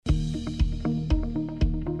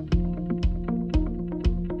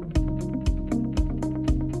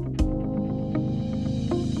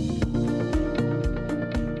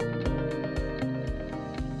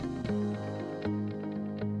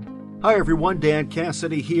Hi everyone, Dan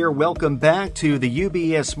Cassidy here. Welcome back to the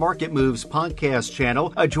UBS Market Moves podcast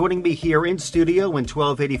channel. Joining me here in studio in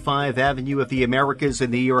 1285 Avenue of the Americas in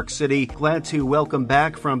New York City. Glad to welcome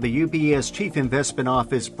back from the UBS Chief Investment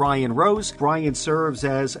Office, Brian Rose. Brian serves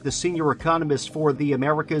as the Senior Economist for the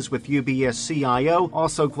Americas with UBS CIO.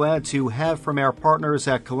 Also glad to have from our partners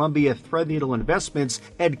at Columbia Threadneedle Investments,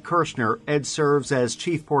 Ed Kerschner. Ed serves as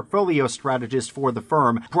Chief Portfolio Strategist for the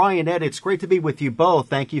firm. Brian, Ed, it's great to be with you both.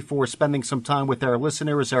 Thank you for spending some time with our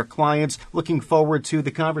listeners, our clients. Looking forward to the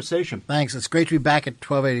conversation. Thanks. It's great to be back at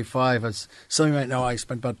 1285. As some of you might know, I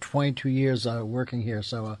spent about 22 years working here,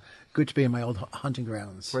 so good to be in my old hunting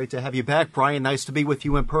grounds. Great to have you back, Brian. Nice to be with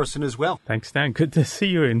you in person as well. Thanks, Dan. Good to see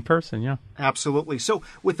you in person, yeah. Absolutely. So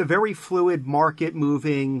with the very fluid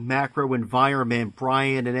market-moving macro environment,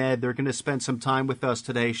 Brian and Ed, they're going to spend some time with us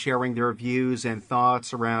today sharing their views and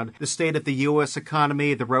thoughts around the state of the U.S.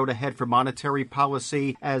 economy, the road ahead for monetary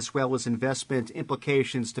policy, as well as investment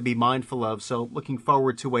implications to be mindful of. So looking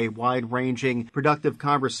forward to a wide-ranging, productive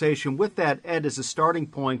conversation. With that, Ed, as a starting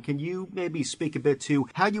point, can you maybe speak a bit to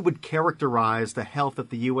how you would characterize the health of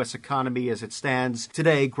the U.S. economy as it stands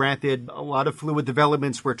today? Granted, a lot of fluid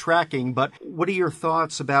developments we're tracking, but what are your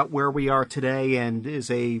thoughts about where we are today, and is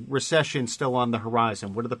a recession still on the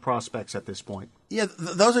horizon? What are the prospects at this point? Yeah,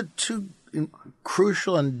 those are two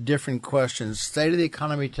crucial and different questions. State of the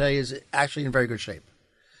economy today is actually in very good shape.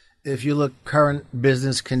 If you look current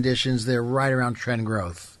business conditions, they're right around trend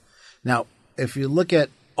growth. Now, if you look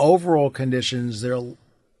at overall conditions, they're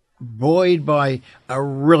buoyed by a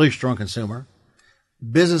really strong consumer.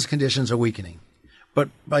 Business conditions are weakening. But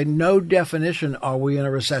by no definition are we in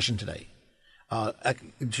a recession today.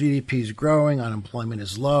 GDP is growing, unemployment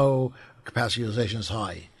is low, capacity utilization is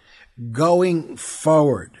high. Going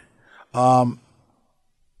forward,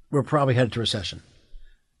 we're probably headed to recession.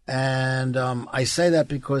 And I say that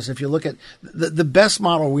because if you look at the best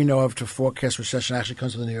model we know of to forecast recession actually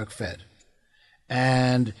comes from the New York Fed.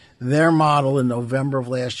 And their model in November of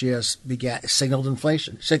last year signaled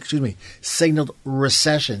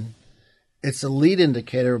recession. It's a lead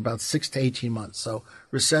indicator of about 6 to 18 months. So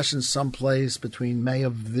recession someplace between May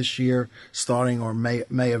of this year starting or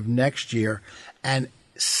May of next year. And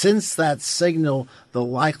since that signal, the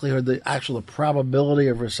likelihood, the probability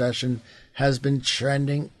of recession has been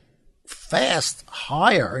trending fast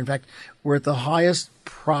higher. In fact, we're at the highest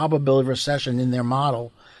probability of recession in their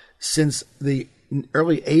model since the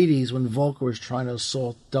early 80s when Volcker was trying to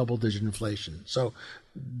assault double-digit inflation. So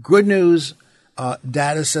good news.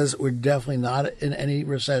 Data says we're definitely not in any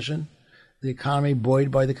recession. The economy, buoyed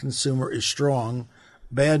by the consumer, is strong.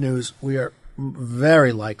 Bad news, we are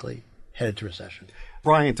very likely headed to recession.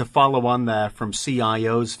 Brian, to follow on that from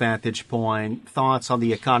CIO's vantage point, thoughts on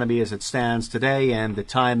the economy as it stands today and the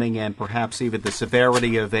timing and perhaps even the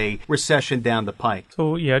severity of a recession down the pike.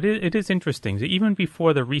 So, yeah, it is interesting. Even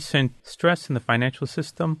before the recent stress in the financial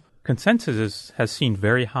system, consensus has seen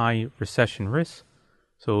very high recession risks.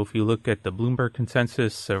 So if you look at the Bloomberg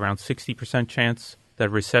consensus, around 60% chance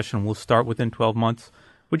that recession will start within 12 months,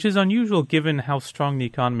 which is unusual given how strong the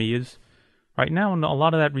economy is right now. And a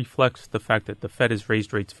lot of that reflects the fact that the Fed has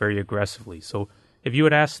raised rates very aggressively. So if you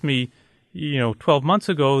had asked me, 12 months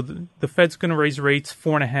ago, the Fed's going to raise rates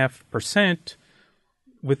 4.5%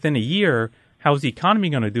 within a year, how's the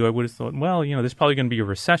economy going to do? I would have thought, well, there's probably going to be a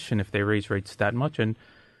recession if they raise rates that much. And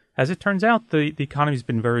as it turns out, the economy's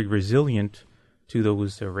been very resilient to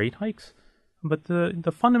those rate hikes. But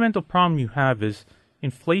the fundamental problem you have is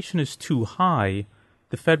inflation is too high.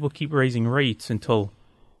 The Fed will keep raising rates until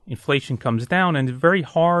inflation comes down, and it's very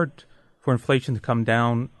hard for inflation to come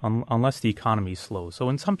down unless the economy is slow. So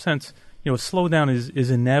in some sense, a slowdown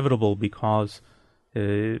is inevitable because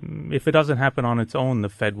if it doesn't happen on its own, the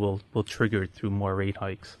Fed will trigger it through more rate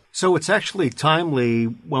hikes. So it's actually timely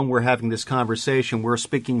when we're having this conversation. We're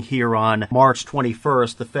speaking here on March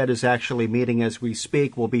 21st. The Fed is actually meeting as we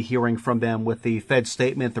speak. We'll be hearing from them with the Fed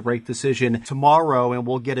statement, the rate decision tomorrow, and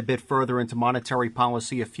we'll get a bit further into monetary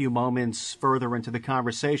policy a few moments further into the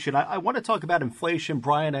conversation. I want to talk about inflation.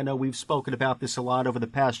 Brian, I know we've spoken about this a lot over the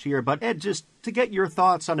past year, but Ed, just to get your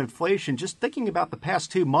thoughts on inflation, just thinking about the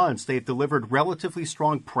past 2 months, they've delivered relatively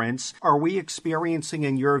strong prints. Are we experiencing,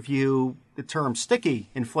 in your view, the term sticky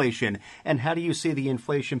inflation, and how do you see the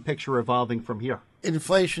inflation picture evolving from here?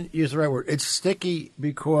 Inflation, use the right word. It's sticky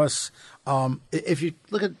because if you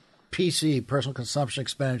look at PCE, personal consumption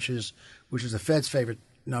expenditures, which is the Fed's favorite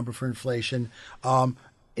number for inflation,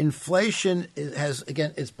 inflation has,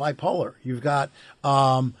 again, it's bipolar. You've got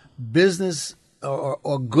business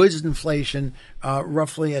or goods inflation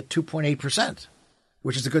roughly at 2.8%,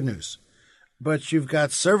 which is the good news. But you've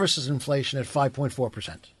got services inflation at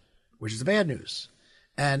 5.4%. which is the bad news.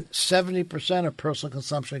 And 70% of personal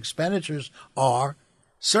consumption expenditures are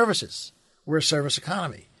services. We're a service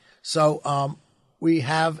economy. So we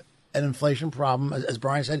have an inflation problem, as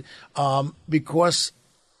Brian said, because,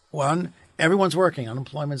 one, everyone's working.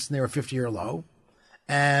 Unemployment's near a 50-year low.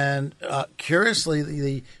 And curiously,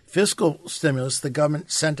 the fiscal stimulus, the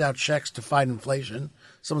government sent out checks to fight inflation.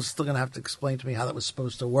 Someone's still going to have to explain to me how that was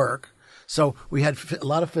supposed to work. So we had a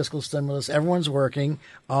lot of fiscal stimulus. Everyone's working.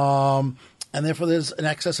 And therefore, there's an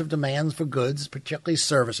excess of demands for goods, particularly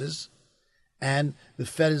services. And the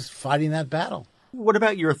Fed is fighting that battle. What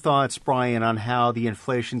about your thoughts, Brian, on how the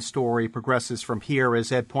inflation story progresses from here?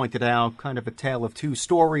 As Ed pointed out, kind of a tale of two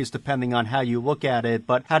stories depending on how you look at it.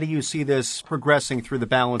 But how do you see this progressing through the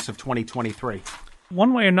balance of 2023?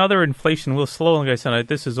 One way or another, inflation will slow. Like I said,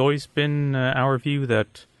 this has always been our view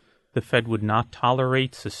that the Fed would not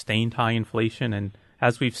tolerate sustained high inflation. And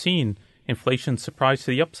as we've seen, inflation surprised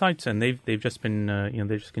to the upsides, and they've just been,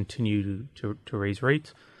 they just continue to raise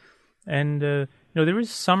rates. And there is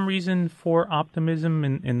some reason for optimism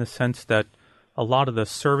in the sense that a lot of the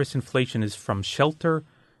service inflation is from shelter,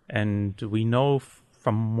 and we know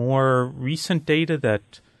from more recent data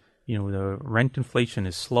that the rent inflation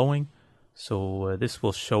is slowing. So this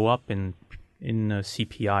will show up in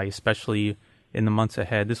CPI, especially in the months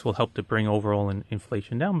ahead. This will help to bring overall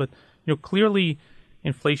inflation down. But clearly,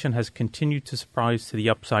 inflation has continued to surprise to the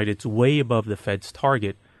upside. It's way above the Fed's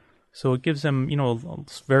target. So it gives them, a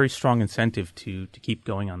very strong incentive to keep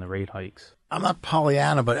going on the rate hikes. I'm not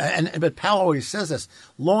Pollyanna, but Powell always says this: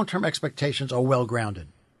 long-term expectations are well grounded.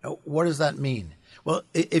 What does that mean? Well,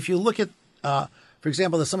 if you look at, for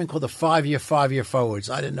example, there's something called the five-year forwards.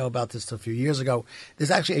 I didn't know about this till a few years ago. There's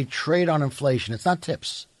actually a trade on inflation. It's not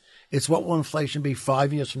tips. It's what will inflation be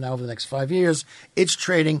 5 years from now over the next 5 years. It's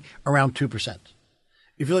trading around 2%.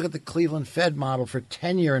 If you look at the Cleveland Fed model for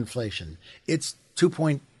 10-year inflation, it's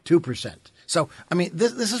 2.2%. So,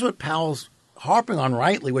 this is what Powell's harping on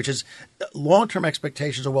rightly, which is long-term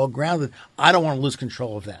expectations are well grounded. I don't want to lose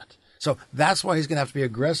control of that. So that's why he's going to have to be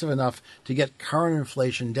aggressive enough to get current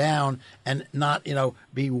inflation down and not,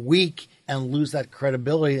 be weak and lose that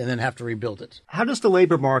credibility and then have to rebuild it. How does the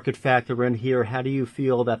labor market factor in here? How do you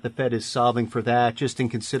feel that the Fed is solving for that, just in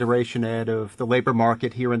consideration, Ed, of the labor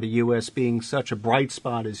market here in the U.S. being such a bright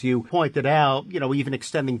spot, as you pointed out, even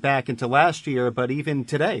extending back into last year, but even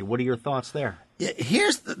today? What are your thoughts there? Yeah,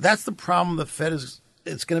 that's the problem the Fed is.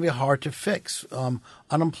 It's going to be hard to fix.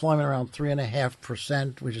 Unemployment around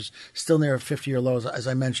 3.5%, which is still near a 50-year low, as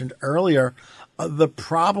I mentioned earlier. The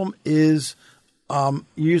problem is, you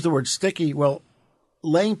use the word sticky. Well,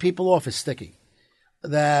 laying people off is sticky.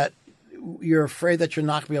 That you're afraid that you're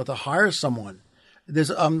not going to be able to hire someone.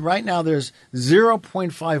 There's right now there's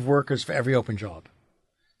 0.5 workers for every open job.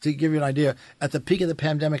 To give you an idea, at the peak of the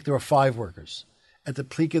pandemic, there were 5 workers. At the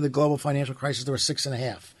peak of the global financial crisis, there were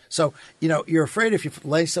 6.5. So, you're afraid if you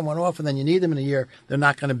lay someone off and then you need them in a year, they're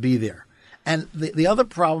not going to be there. And the other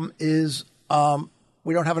problem is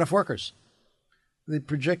we don't have enough workers. The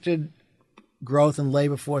projected growth in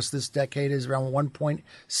labor force this decade is around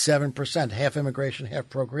 1.7%, half immigration, half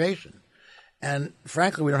procreation. And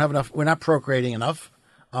frankly, we don't have enough. We're not procreating enough.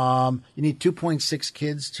 You need 2.6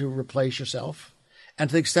 kids to replace yourself. And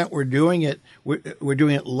to the extent we're doing it, we're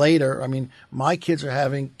doing it later. My kids are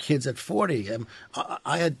having kids at 40.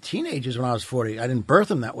 I had teenagers when I was 40. I didn't birth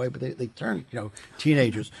them that way, but they turned,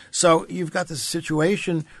 teenagers. So you've got this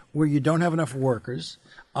situation where you don't have enough workers,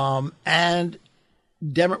 and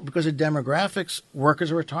because of demographics,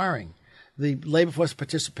 workers are retiring. The labor force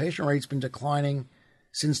participation rate's been declining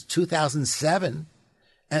since 2007.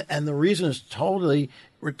 And the reason is totally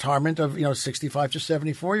retirement of 65 to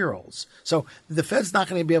 74-year-olds. So the Fed's not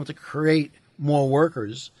going to be able to create more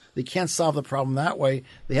workers. They can't solve the problem that way.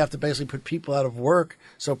 They have to basically put people out of work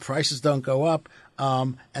so prices don't go up,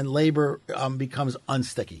 and labor becomes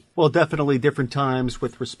unsticky. Well, definitely different times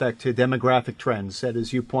with respect to demographic trends, Ed,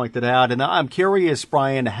 as you pointed out. And I'm curious,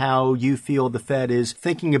 Brian, how you feel the Fed is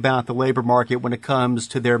thinking about the labor market when it comes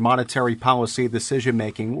to their monetary policy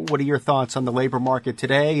decision-making. What are your thoughts on the labor market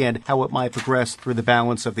today and how it might progress through the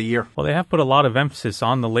balance of the year? Well, they have put a lot of emphasis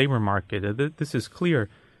on the labor market. This is clear.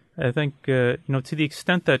 I think, to the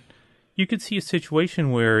extent that you could see a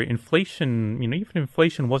situation where inflation, even if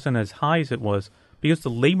inflation wasn't as high as it was, because the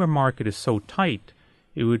labor market is so tight,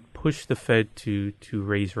 it would push the Fed to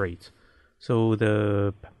raise rates. So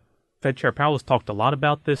the Fed Chair Powell has talked a lot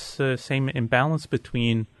about this same imbalance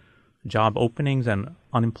between job openings and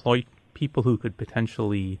unemployed people who could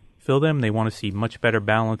potentially fill them. They want to see much better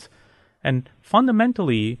balance. And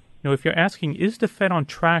fundamentally, if you're asking, is the Fed on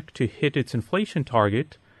track to hit its inflation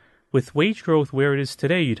target? with wage growth where it is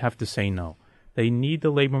today, you'd have to say no. They need the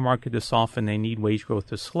labor market to soften. They need wage growth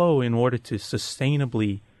to slow in order to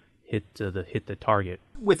sustainably hit the target.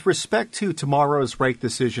 With respect to tomorrow's rate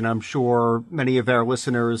decision, I'm sure many of our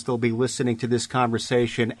listeners, they'll be listening to this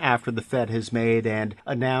conversation after the Fed has made and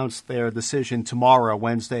announced their decision tomorrow,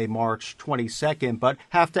 Wednesday, March 22nd, but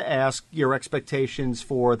have to ask your expectations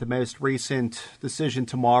for the most recent decision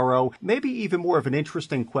tomorrow. Maybe even more of an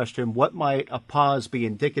interesting question, what might a pause be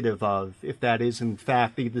indicative of, if that is in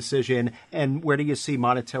fact the decision, and where do you see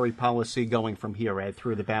monetary policy going from here, Ed,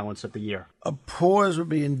 through the balance of the year? A pause would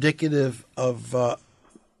be indicative of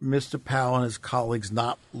Mr. Powell and his colleagues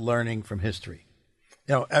not learning from history.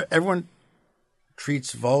 You know, everyone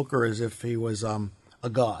treats Volcker as if he was a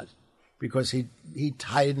god because he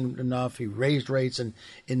tightened enough, he raised rates, and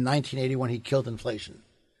in 1981 he killed inflation.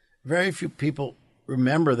 Very few people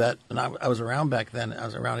remember that, and I was around back then. I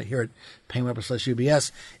was around here at Payne Webber /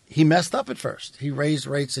 UBS. He messed up at first. He raised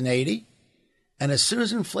rates in 80, and as soon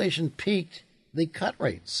as inflation peaked, they cut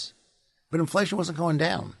rates. But inflation wasn't going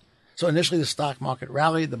down. So initially the stock market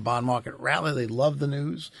rallied, the bond market rallied, they loved the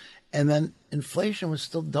news, and then inflation was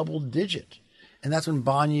still double digit. And that's when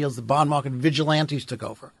bond yields, the bond market vigilantes took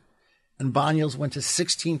over. And bond yields went to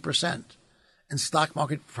 16%. And stock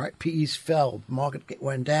market PEs fell, the market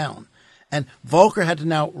went down. And Volcker had to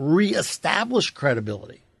now reestablish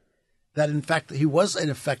credibility that, in fact, he was an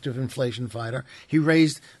effective inflation fighter. He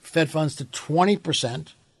raised Fed funds to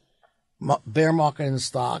 20%. Bear market in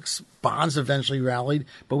stocks, bonds eventually rallied,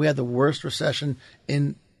 but we had the worst recession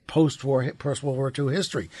in post-World War II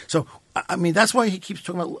history. So, I mean, that's why he keeps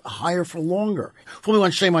talking about higher for longer. Fool me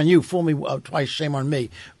once, shame on you. Fool me twice, shame on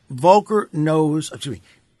me. Powell knows the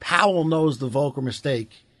Volcker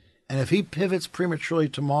mistake, and if he pivots prematurely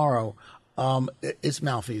tomorrow, it's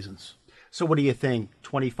malfeasance. So what do you think,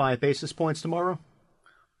 25 basis points tomorrow?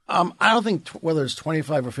 I don't think whether it's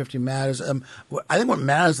 25 or 50 matters. I think what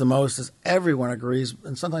matters the most is everyone agrees,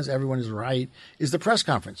 and sometimes everyone is right, is the press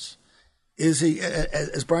conference. Is he,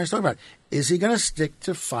 as Brian's talking about, is he going to stick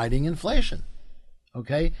to fighting inflation?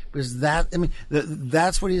 Okay? Because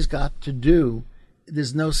that's what he's got to do.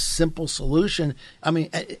 There's no simple solution. I mean,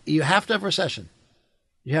 you have to have recession.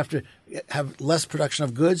 You have to have less production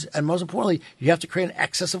of goods, and most importantly, you have to create an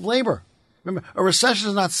excess of labor. Remember, a recession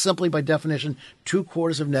is not simply, by definition, 2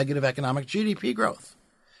 quarters of negative economic GDP growth.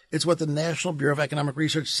 It's what the National Bureau of Economic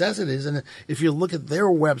Research says it is. And if you look at their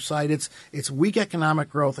website, it's weak economic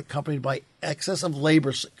growth accompanied by excess of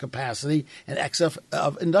labor capacity and excess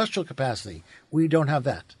of industrial capacity. We don't have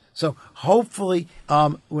that. So hopefully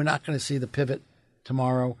we're not going to see the pivot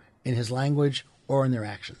tomorrow in his language or in their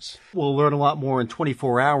actions. We'll learn a lot more in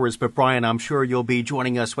 24 hours, but Brian, I'm sure you'll be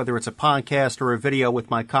joining us, whether it's a podcast or a video, with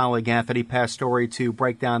my colleague Anthony Pastore to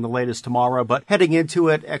break down the latest tomorrow. But heading into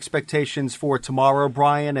it, expectations for tomorrow,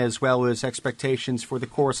 Brian, as well as expectations for the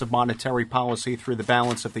course of monetary policy through the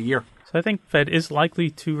balance of the year. So I think Fed is likely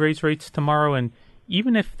to raise rates tomorrow, and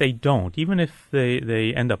even if they don't, even if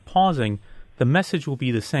they end up pausing, the message will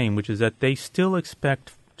be the same, which is that they still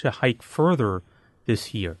expect to hike further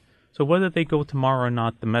this year. So whether they go tomorrow or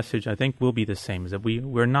not, the message, I think, will be the same, is that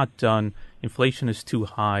we're not done. Inflation is too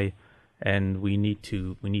high, and we need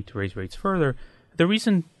to raise rates further. The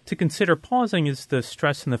reason to consider pausing is the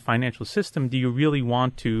stress in the financial system. Do you really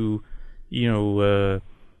want to,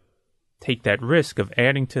 take that risk of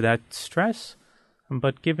adding to that stress?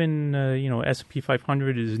 But given, S&P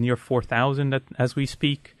 500 is near 4,000 as we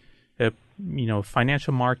speak,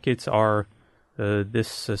 financial markets are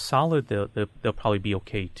this solid, they'll probably be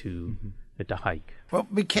okay to hike. Well,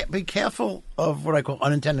 be careful of what I call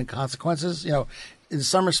unintended consequences. In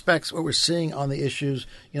some respects, what we're seeing on the issues,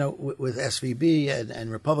 with SVB and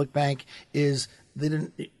Republic Bank is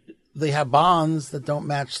they have bonds that don't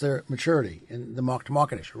match their maturity in the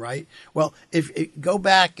mark-to-market issue, right? Well, if go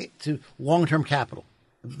back to long-term capital,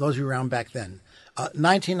 those who were around back then,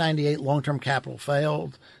 1998 long-term capital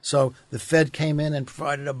failed, so the Fed came in and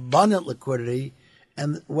provided abundant liquidity,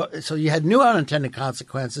 and so you had new unintended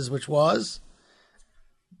consequences, which was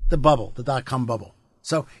the bubble, the dot-com bubble.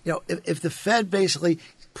 So, if the Fed basically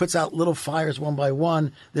puts out little fires one by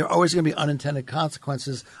one, there are always going to be unintended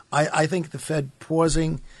consequences. I think the Fed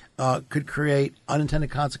pausing could create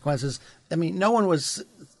unintended consequences. I mean, no one was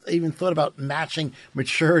even thought about matching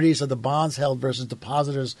maturities of the bonds held versus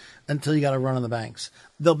depositors until you got a run on the banks.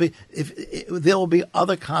 There will be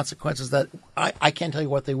other consequences that I can't tell you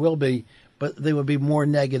what they will be, but they will be more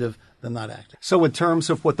negative than not acting. So in terms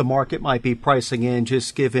of what the market might be pricing in,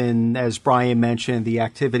 just given, as Brian mentioned, the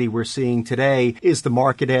activity we're seeing today, is the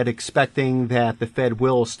market expecting that the Fed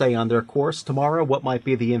will stay on their course tomorrow? What might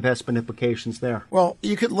be the investment implications there? Well,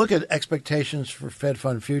 you could look at expectations for Fed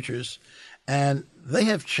fund futures, and they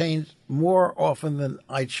have changed more often than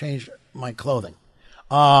I change my clothing.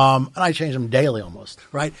 And I change them daily almost,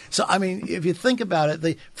 right? So, I mean, if you think about it,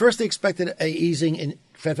 they expected a easing in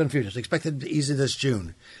Fed fund futures. They expected to ease this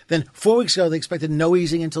June. Then 4 weeks ago, they expected no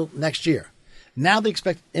easing until next year. Now they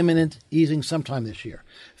expect imminent easing sometime this year.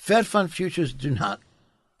 Fed fund futures do not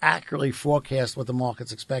accurately forecast what the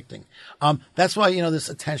market's expecting. That's why, this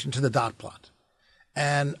attention to the dot plot.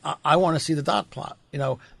 And I want to see the dot plot.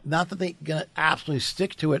 Not that they're going to absolutely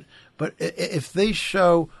stick to it, but if they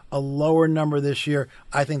show a lower number this year,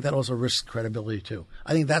 I think that also risks credibility too.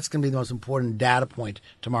 I think that's going to be the most important data point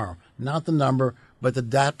tomorrow. Not the number, but the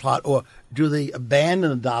dot plot. Or do they abandon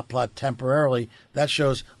the dot plot temporarily? That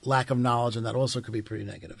shows lack of knowledge, and that also could be pretty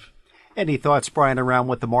negative. Any thoughts, Brian, around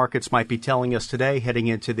what the markets might be telling us today heading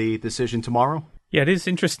into the decision tomorrow? Yeah, it is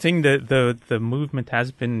interesting that the movement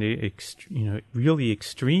has been really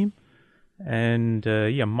extreme, and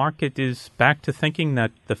market is back to thinking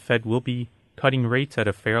that the Fed will be cutting rates at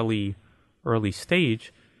a fairly early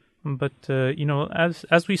stage. But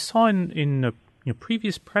as we saw in a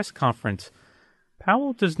previous press conference,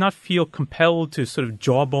 Powell does not feel compelled to sort of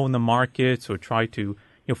jawbone the markets or try to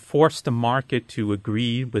force the market to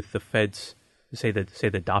agree with the Fed's say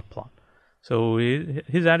the dot plot. So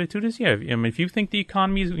his attitude is, if you think the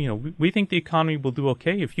economy is, we think the economy will do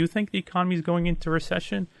okay. If you think the economy is going into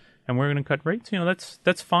recession and we're going to cut rates,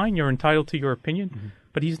 that's fine. You're entitled to your opinion. Mm-hmm.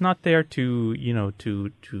 But he's not there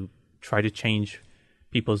to try to change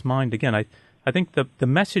people's mind. Again, I think the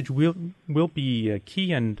message will be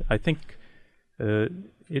key, and I think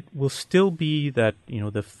it will still be that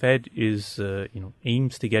the Fed is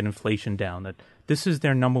aims to get inflation down. That this is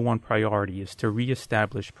their number one priority, is to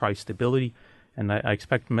reestablish price stability, and I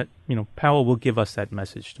expect Powell will give us that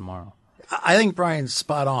message tomorrow. I think Brian's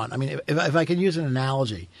spot on. I mean, if I could use an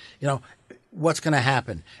analogy, what's going to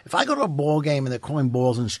happen if I go to a ball game and they're calling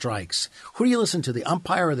balls and strikes? Who do you listen to, the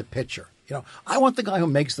umpire or the pitcher? I want the guy who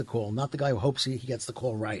makes the call, not the guy who hopes he gets the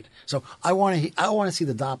call right. So I want to see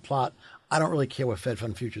the dot plot. I don't really care where Fed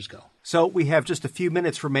fund futures go. So we have just a few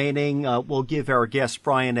minutes remaining. We'll give our guest,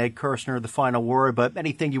 Rose and Ed Kerschner, the final word, but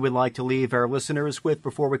anything you would like to leave our listeners with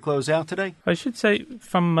before we close out today? I should say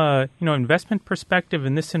from investment perspective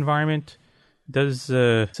in this environment does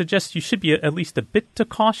suggest you should be at least a bit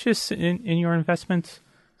cautious in your investments.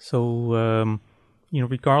 So,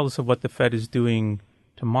 regardless of what the Fed is doing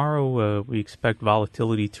tomorrow, we expect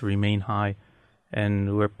volatility to remain high,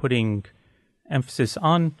 and we're putting emphasis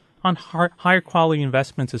on higher quality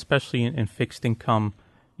investments, especially in fixed income.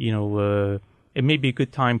 It may be a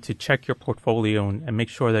good time to check your portfolio and make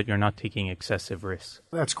sure that you're not taking excessive risks.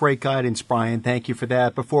 That's great guidance, Brian. Thank you for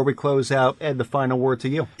that. Before we close out, Ed, the final word to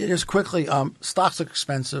you. Just quickly, stocks look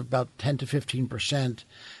expensive, about 10 to 15%.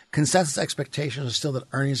 Consensus expectations are still that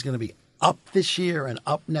earnings are going to be up this year and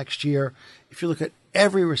up next year. If you look at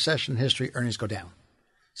every recession in history, earnings go down.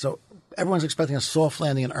 So everyone's expecting a soft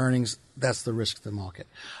landing in earnings. That's the risk to the market.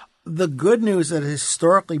 The good news is that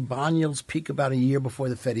historically bond yields peak about a year before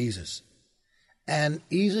the Fed eases. And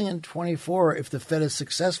easing in 24, if the Fed is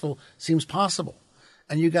successful, seems possible.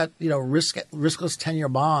 And you got, riskless 10-year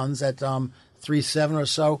bonds at 3.7 or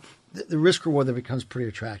so. The risk reward that becomes pretty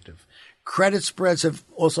attractive. Credit spreads have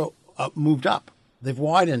also moved up. They've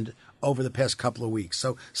widened over the past couple of weeks.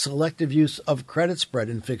 So selective use of credit spread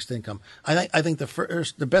in fixed income. I think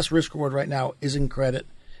the best risk reward right now is in credit.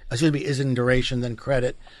 Is in duration than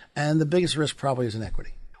credit. And the biggest risk probably is in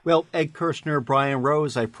equity. Well, Ed Kerschner, Brian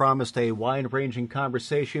Rose, I promised a wide-ranging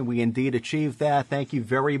conversation. We indeed achieved that. Thank you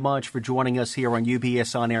very much for joining us here on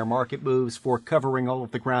UBS On Air Market Moves, for covering all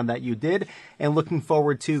of the ground that you did, and looking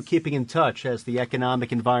forward to keeping in touch as the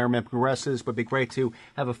economic environment progresses. It would be great to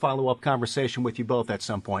have a follow-up conversation with you both at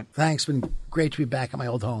some point. Thanks. It's been great to be back at my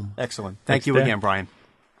old home. Excellent. Thank you again, Brian.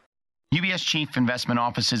 UBS Chief Investment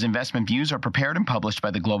Office's investment views are prepared and published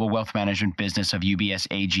by the global wealth management business of UBS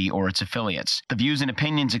AG or its affiliates. The views and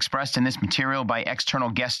opinions expressed in this material by external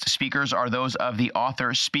guest speakers are those of the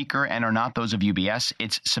author, speaker, and are not those of UBS,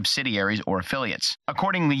 its subsidiaries, or affiliates.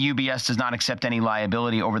 Accordingly, UBS does not accept any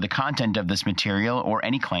liability over the content of this material or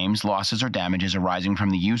any claims, losses, or damages arising from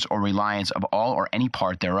the use or reliance of all or any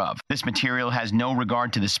part thereof. This material has no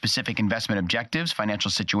regard to the specific investment objectives,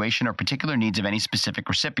 financial situation, or particular needs of any specific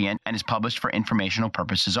recipient, and is is published for informational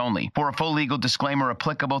purposes only. For a full legal disclaimer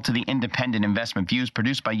applicable to the independent investment views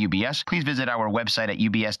produced by UBS, please visit our website at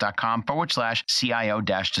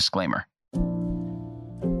ubs.com/CIO-disclaimer.